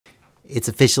it's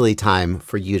officially time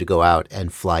for you to go out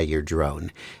and fly your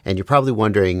drone. And you're probably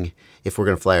wondering, if we're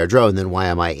going to fly our drone, then why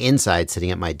am I inside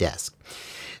sitting at my desk?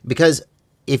 Because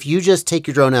if you just take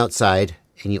your drone outside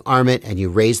and you arm it and you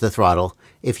raise the throttle,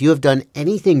 if you have done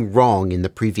anything wrong in the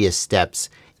previous steps,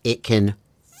 it can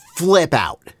flip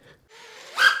out.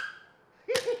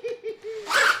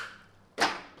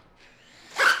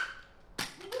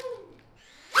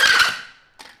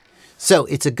 So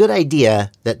it's a good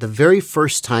idea that the very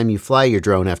first time you fly your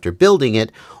drone after building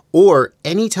it, or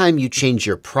anytime you change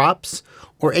your props,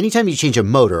 or anytime you change a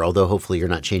motor, although hopefully you're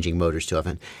not changing motors too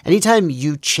often, anytime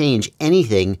you change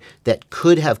anything that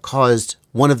could have caused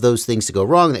one of those things to go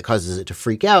wrong, that causes it to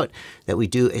freak out, that we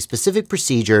do a specific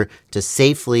procedure to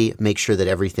safely make sure that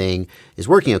everything is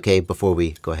working okay before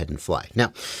we go ahead and fly.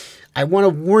 Now, I want to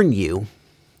warn you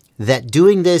that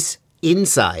doing this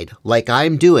inside, like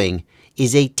I'm doing,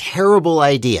 is a terrible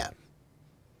idea.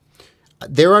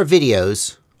 There are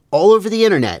videos all over the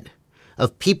internet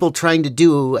of people trying to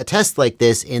do a test like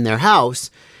this in their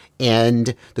house,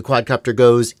 and the quadcopter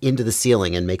goes into the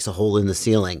ceiling and makes a hole in the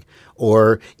ceiling,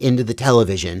 or into the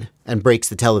television and breaks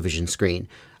the television screen.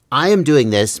 I am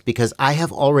doing this because I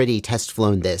have already test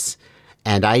flown this,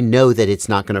 and I know that it's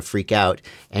not going to freak out,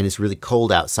 and it's really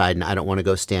cold outside, and I don't want to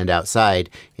go stand outside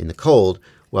in the cold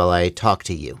while I talk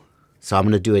to you. So I'm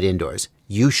going to do it indoors.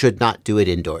 You should not do it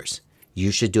indoors. You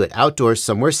should do it outdoors,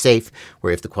 somewhere safe,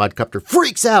 where if the quadcopter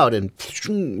freaks out and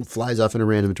flies off in a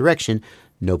random direction,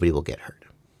 nobody will get hurt.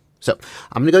 So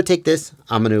I'm going to go take this.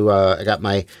 I'm going to, I got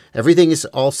my, everything is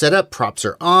all set up. Props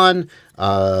are on.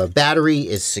 Battery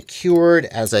is secured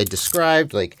as I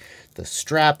described. Like the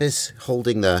strap is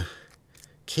holding the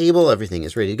cable. Everything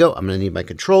is ready to go. I'm going to need my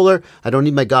controller. I don't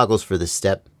need my goggles for this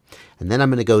step. And then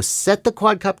I'm going to go set the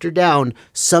quadcopter down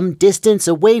some distance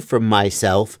away from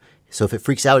myself, so if it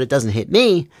freaks out, it doesn't hit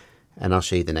me, and I'll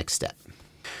show you the next step.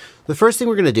 The first thing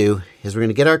we're going to do is we're going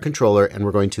to get our controller and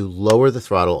we're going to lower the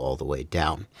throttle all the way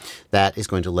down. That is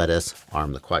going to let us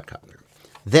arm the quadcopter.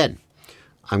 Then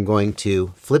I'm going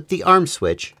to flip the arm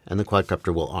switch and the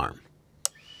quadcopter will arm.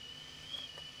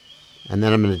 And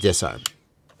then I'm going to disarm.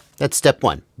 That's step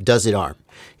one. Does it arm?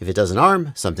 If it doesn't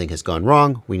arm, something has gone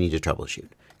wrong. We need to troubleshoot.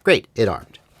 Great, it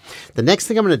armed. The next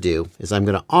thing I'm going to do is I'm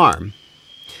going to arm,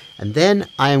 and then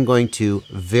I am going to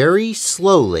very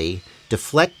slowly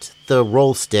deflect the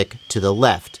roll stick to the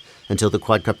left until the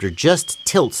quadcopter just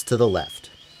tilts to the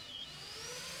left.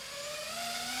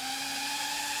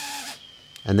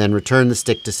 And then return the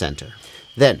stick to center.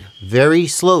 Then, very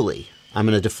slowly, I'm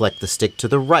going to deflect the stick to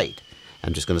the right.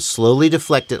 I'm just going to slowly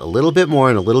deflect it a little bit more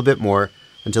and a little bit more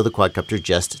until the quadcopter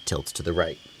just tilts to the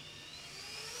right.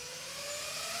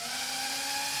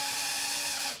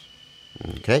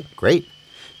 Okay, great.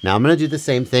 Now I'm going to do the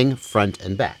same thing front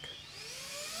and back.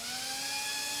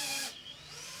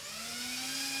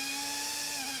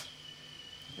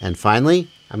 And finally,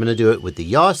 I'm going to do it with the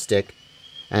yaw stick.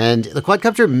 And the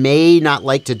quadcopter may not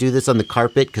like to do this on the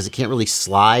carpet because it can't really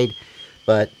slide,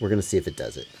 but we're going to see if it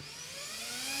does it.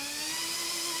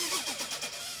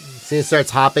 See, it starts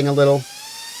hopping a little.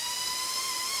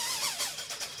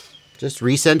 Just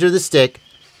recenter the stick,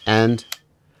 and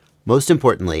most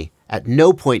importantly, at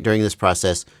no point during this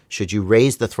process should you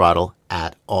raise the throttle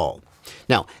at all.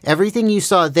 Now, everything you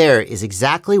saw there is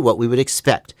exactly what we would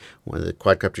expect. When the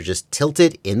quadcopter just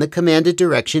tilted in the commanded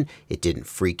direction, it didn't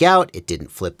freak out, it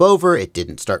didn't flip over, it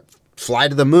didn't start fly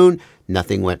to the moon,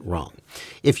 nothing went wrong.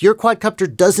 If your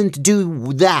quadcopter doesn't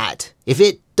do that, if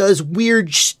it does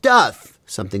weird stuff,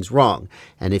 something's wrong.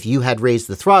 And if you had raised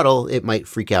the throttle, it might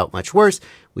freak out much worse.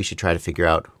 We should try to figure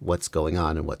out what's going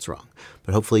on and what's wrong.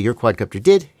 But hopefully your quadcopter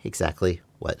did exactly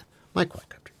what my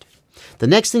quadcopter did. The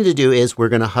next thing to do is we're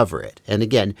going to hover it. And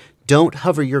again, don't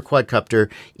hover your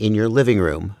quadcopter in your living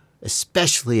room,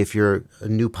 especially if you're a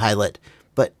new pilot,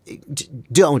 but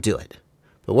don't do it.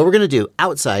 But what we're going to do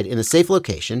outside in a safe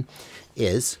location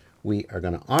is we are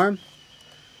going to arm,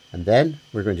 and then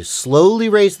we're going to slowly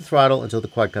raise the throttle until the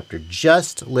quadcopter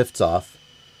just lifts off.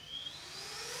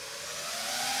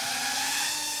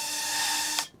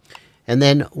 And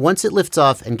then once it lifts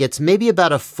off and gets maybe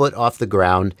about a foot off the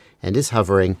ground and is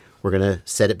hovering, we're going to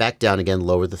set it back down again,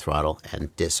 lower the throttle,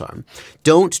 and disarm.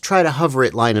 Don't try to hover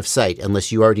it line of sight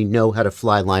unless you already know how to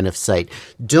fly line of sight.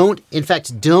 In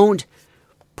fact, don't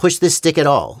push this stick at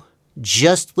all.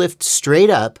 Just lift straight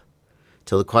up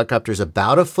till the quadcopter is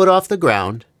about a foot off the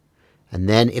ground. And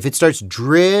then if it starts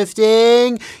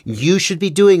drifting, you should be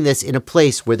doing this in a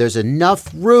place where there's enough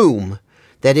room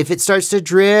that if it starts to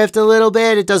drift a little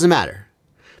bit, it doesn't matter.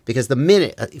 Because the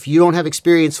minute, if you don't have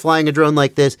experience flying a drone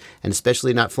like this, and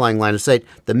especially not flying line of sight,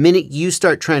 the minute you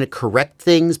start trying to correct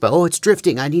things by, oh, it's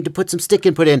drifting, I need to put some stick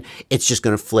input in, it's just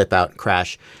going to flip out and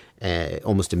crash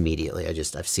almost immediately.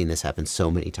 I've seen this happen so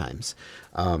many times.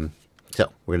 So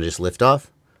we're going to just lift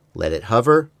off, let it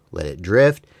hover, let it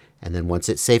drift, and then once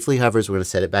it safely hovers, we're going to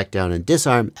set it back down and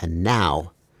disarm, and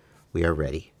now we are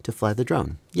ready to fly the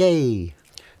drone. Yay!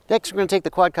 Next, we're going to take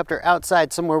the quadcopter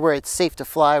outside somewhere where it's safe to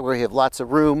fly, where we have lots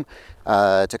of room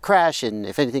to crash, and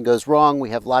if anything goes wrong,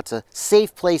 we have lots of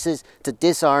safe places to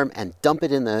disarm and dump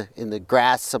it in the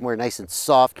grass somewhere nice and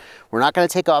soft. We're not going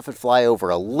to take off and fly over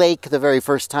a lake the very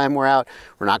first time we're out.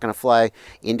 We're not going to fly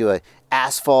into an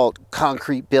asphalt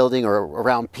concrete building or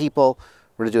around people.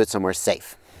 We're going to do it somewhere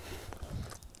safe.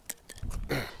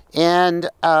 And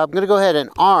I'm going to go ahead and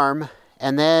arm,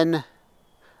 and then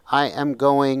I am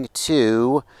going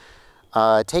to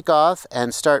take off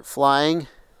and start flying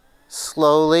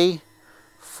slowly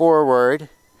forward.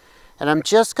 And I'm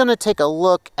just going to take a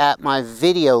look at my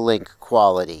video link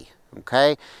quality.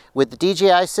 Okay, with the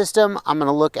DJI system, I'm going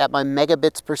to look at my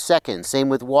megabits per second. Same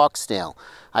with Walksnail.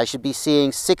 I should be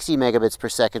seeing 60 megabits per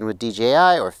second with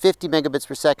DJI or 50 megabits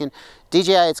per second.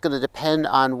 DJI, it's going to depend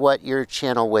on what your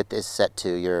channel width is set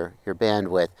to, your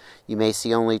bandwidth. You may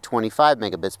see only 25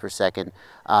 megabits per second,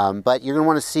 but you're going to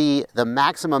want to see the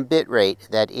maximum bit rate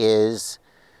that is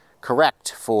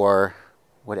correct for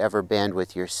whatever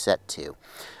bandwidth you're set to.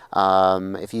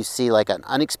 If you see like an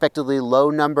unexpectedly low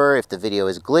number, if the video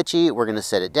is glitchy, we're going to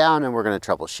set it down and we're going to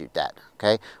troubleshoot that.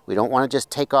 Okay, we don't want to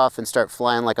just take off and start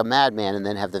flying like a madman and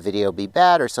then have the video be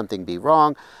bad or something be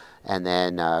wrong and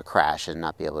then crash and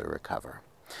not be able to recover.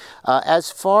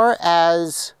 As far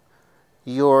as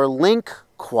your link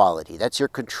quality, that's your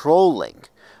control link.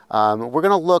 We're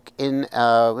going to look in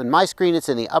my screen, it's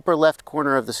in the upper left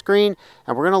corner of the screen,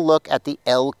 and we're going to look at the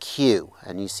LQ.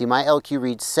 And you see my LQ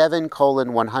reads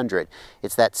 7:100.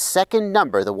 It's that second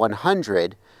number, the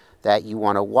 100, that you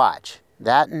want to watch.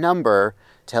 That number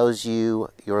tells you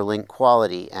your link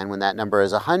quality, and when that number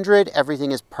is 100,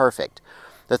 everything is perfect.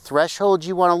 The threshold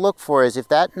you want to look for is if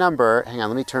that number, hang on,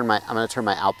 I'm going to turn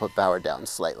my output power down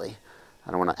slightly. I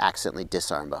don't want to accidentally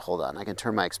disarm, but hold on. I can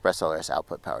turn my ExpressLRS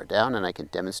output power down and I can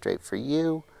demonstrate for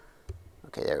you.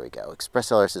 Okay, there we go.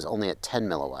 ExpressLRS is only at 10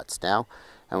 milliwatts now,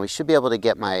 and we should be able to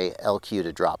get my LQ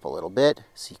to drop a little bit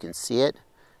so you can see it.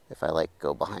 If I like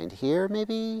go behind here,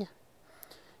 maybe.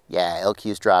 Yeah,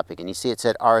 LQ is dropping, and you see it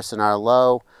said RSNR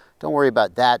low. Don't worry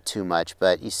about that too much,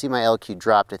 but you see my LQ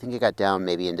dropped. I think it got down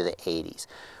maybe into the 80s.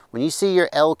 When you see your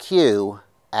LQ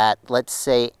at, let's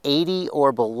say, 80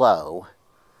 or below,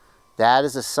 that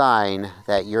is a sign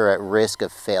that you're at risk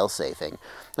of fail-safing.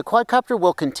 The quadcopter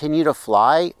will continue to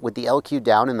fly with the LQ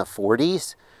down in the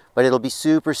 40s, but it'll be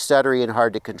super stuttery and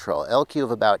hard to control. LQ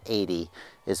of about 80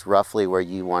 is roughly where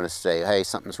you want to say, hey,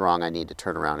 something's wrong, I need to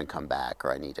turn around and come back,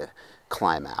 or I need to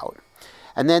climb out.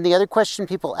 And then the other question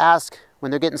people ask when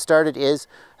they're getting started is,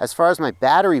 as far as my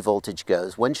battery voltage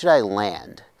goes, when should I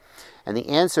land? And the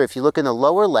answer, if you look in the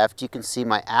lower left, you can see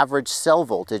my average cell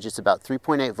voltage. It's about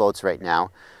 3.8 volts right now.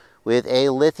 With a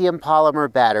lithium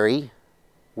polymer battery,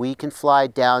 we can fly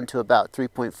down to about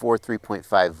 3.4,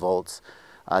 3.5 volts.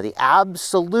 The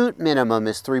absolute minimum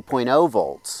is 3.0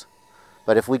 volts.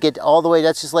 But if we get all the way,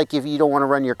 that's just like if you don't want to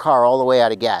run your car all the way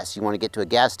out of gas. You want to get to a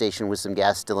gas station with some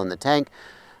gas still in the tank.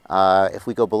 If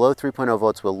we go below 3.0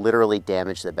 volts, we'll literally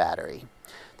damage the battery.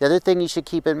 The other thing you should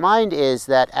keep in mind is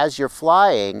that as you're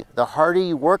flying, the harder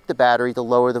you work the battery, the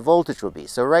lower the voltage will be.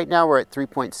 So right now we're at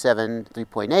 3.7,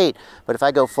 3.8, but if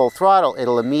I go full throttle,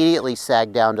 it'll immediately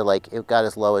sag down to like, it got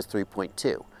as low as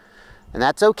 3.2. And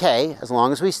that's okay, as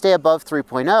long as we stay above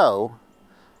 3.0,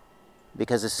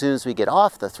 because as soon as we get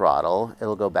off the throttle,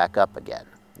 it'll go back up again,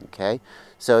 okay?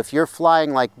 So if you're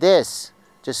flying like this,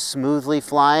 just smoothly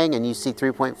flying, and you see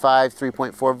 3.5,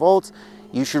 3.4 volts,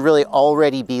 you should really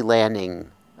already be landing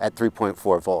at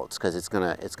 3.4 volts because it's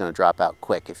gonna drop out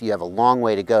quick. If you have a long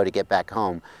way to go to get back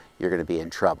home, you're gonna be in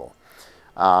trouble.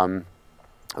 But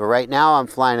right now I'm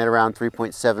flying at around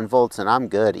 3.7 volts and I'm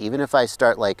good. Even if I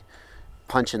start like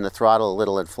punching the throttle a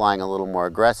little and flying a little more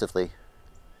aggressively,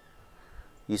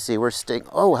 you see we're staying,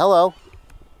 oh, hello.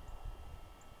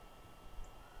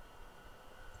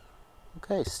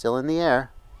 Okay, still in the air.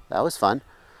 That was fun.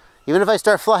 Even if I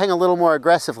start flying a little more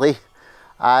aggressively,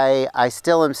 I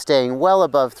still am staying well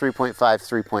above 3.5,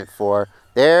 3.4.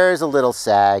 There's a little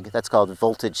sag. That's called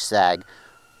voltage sag.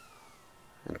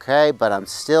 Okay, but I'm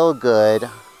still good.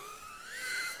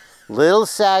 Little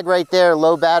sag right there,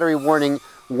 low battery warning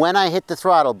when I hit the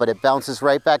throttle, but it bounces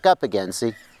right back up again,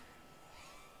 see?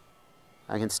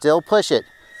 I can still push it.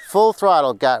 Full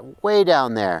throttle, got way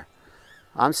down there.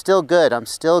 I'm still good. I'm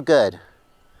still good.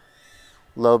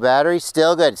 Low battery,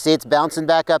 still good. See, it's bouncing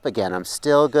back up again. I'm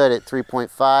still good at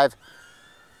 3.5,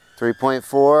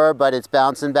 3.4, but it's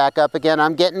bouncing back up again.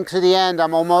 I'm getting to the end.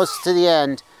 I'm almost to the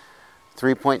end.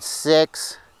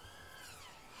 3.6,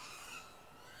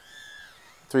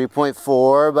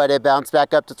 3.4, but it bounced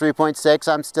back up to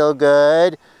 3.6. I'm still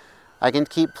good. I can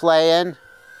keep playing.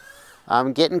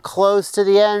 I'm getting close to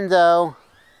the end though.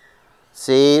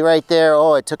 See right there,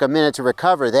 oh, it took a minute to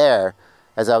recover there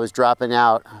as I was dropping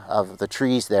out of the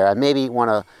trees there. I maybe want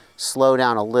to slow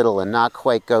down a little and not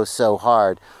quite go so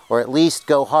hard, or at least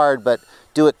go hard but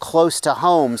do it close to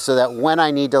home so that when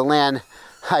I need to land,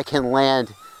 I can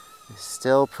land.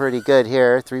 Still pretty good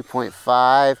here,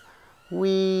 3.5.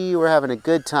 We're having a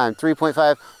good time.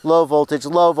 3.5, low voltage,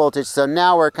 low voltage. So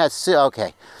now we're kind of,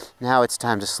 okay, now it's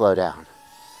time to slow down.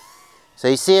 So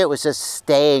you see it was just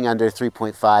staying under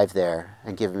 3.5 there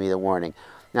and giving me the warning.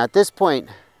 Now at this point,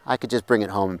 I could just bring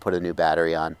it home and put a new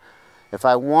battery on. If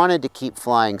I wanted to keep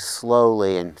flying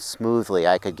slowly and smoothly,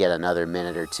 I could get another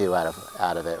minute or two out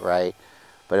of it, right?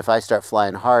 But if I start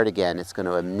flying hard again, it's going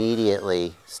to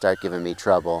immediately start giving me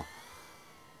trouble.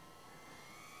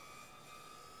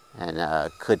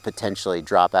 And could potentially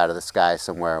drop out of the sky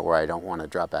somewhere where I don't want to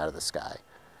drop out of the sky.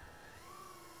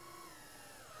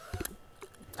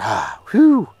 Ah,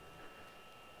 whew.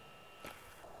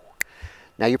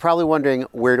 Now you're probably wondering,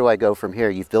 where do I go from here?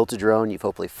 You've built a drone, you've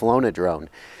hopefully flown a drone.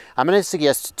 I'm going to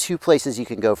suggest two places you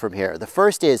can go from here. The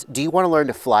first is, do you want to learn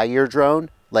to fly your drone,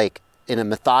 like in a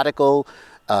methodical,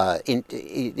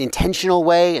 intentional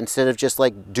way, instead of just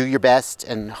like do your best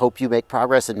and hope you make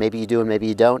progress and maybe you do and maybe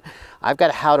you don't? I've got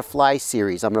a How to Fly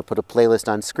series. I'm going to put a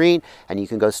playlist on screen and you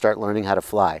can go start learning how to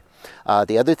fly.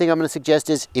 The other thing I'm going to suggest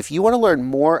is, if you want to learn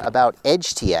more about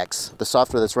EdgeTX, the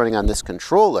software that's running on this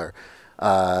controller,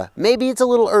 maybe it's a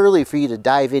little early for you to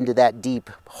dive into that deep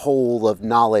hole of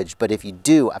knowledge, but if you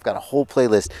do, I've got a whole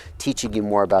playlist teaching you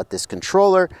more about this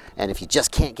controller, and if you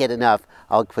just can't get enough,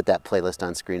 I'll put that playlist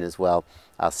on screen as well.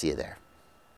 I'll see you there.